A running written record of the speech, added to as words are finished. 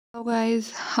Hello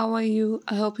guys, how are you?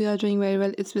 I hope you are doing very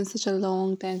well. It's been such a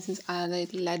long time since I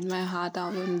let my heart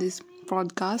out on this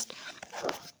podcast.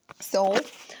 So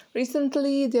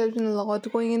recently there's been a lot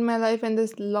going in my life and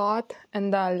this lot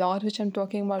and the lot which I'm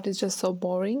talking about is just so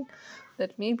boring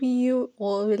that maybe you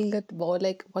all will get bored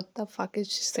like what the fuck is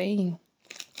she saying?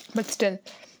 But still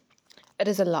it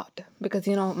is a lot because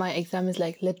my exam is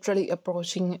like literally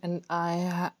approaching and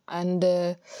I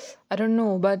don't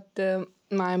know but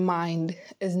my mind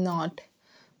is not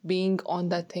being on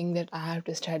that thing that I have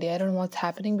to study. I don't know what's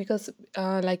happening because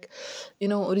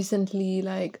recently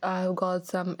like I've got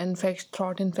some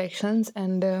throat infections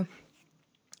and I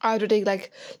have to take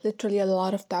like literally a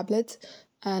lot of tablets,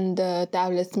 and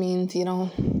tablets means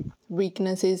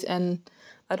weaknesses, and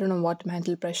I don't know what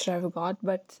mental pressure I've got.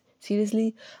 But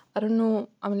seriously, I don't know.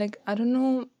 I'm like I don't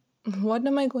know what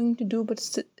am I going to do,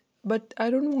 but I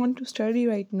don't want to study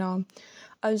right now.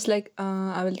 I was like,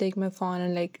 I will take my phone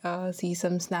and like see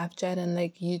some Snapchat and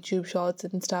like YouTube shorts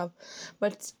and stuff,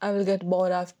 but I will get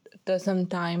bored after some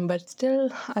time. But still,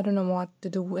 I don't know what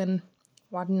to do and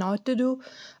what not to do.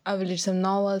 I will read some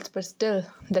novels, but still,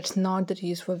 that's not the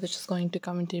useful which is going to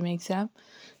come into my exam.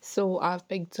 So I've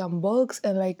picked some books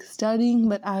and like studying,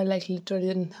 but I like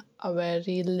literally a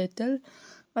very little.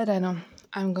 But I know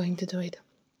I'm going to do it.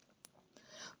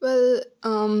 Well,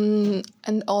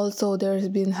 and also there's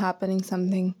been happening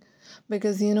something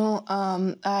because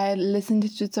I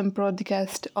listened to some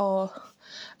podcast or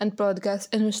and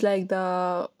podcast in which like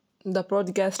the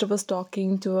podcaster was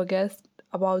talking to a guest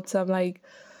about some like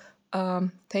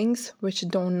things which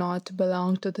do not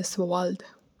belong to this world.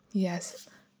 Yes,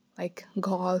 like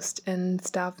ghost and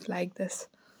stuff like this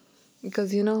because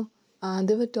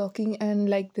they were talking and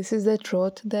like this is the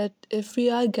truth that if we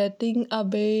are getting a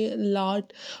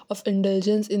lot of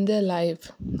indulgence in their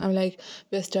life, I'm like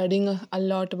we're studying a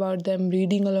lot about them,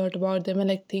 reading a lot about them, and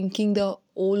like thinking the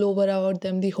all over about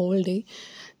them the whole day,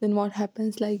 then what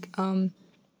happens like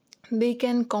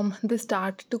they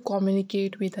start to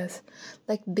communicate with us,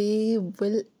 like they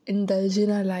will indulge in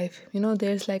our life.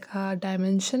 There's like a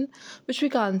dimension which we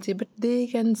can't see, but they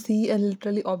can see and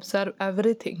literally observe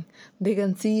everything. They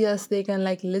can see us, they can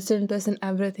like listen to us and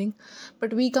everything,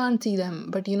 but we can't see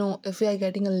them. But if we are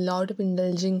getting a lot of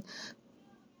indulging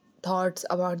thoughts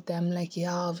about them, like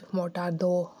yeah, what are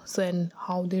those and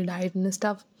how they died and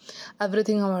stuff,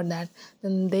 everything about that,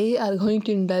 then they are going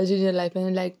to indulge in your life,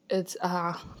 and like it's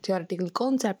a theoretical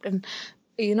concept, and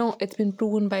it's been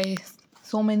proven by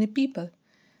so many people.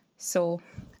 So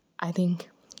I think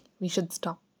we should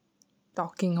stop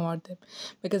talking about them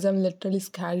because I'm literally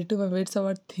scared to my wits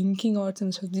about thinking about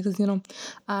some stuff because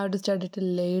I have to study till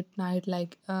late night,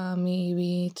 like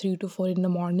maybe 3 to 4 in the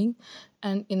morning,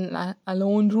 and in a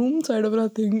alone room. So I don't wanna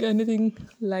think anything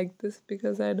like this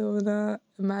because I don't wanna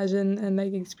imagine and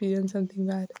like experience something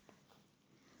bad.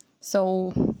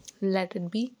 So let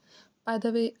it be. By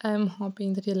the way, I'm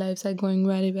hoping that your lives are going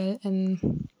very well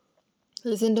and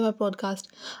listen to my podcast.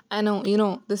 I know,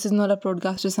 this is not a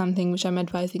podcast or something which I'm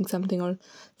advising something or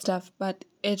stuff, but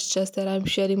it's just that I'm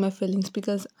sharing my feelings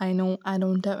because I know I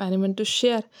don't have anyone to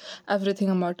share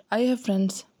everything about. I have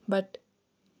friends, but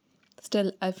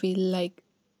still, I feel like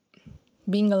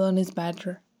being alone is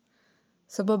better.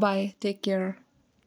 So, bye bye, take care.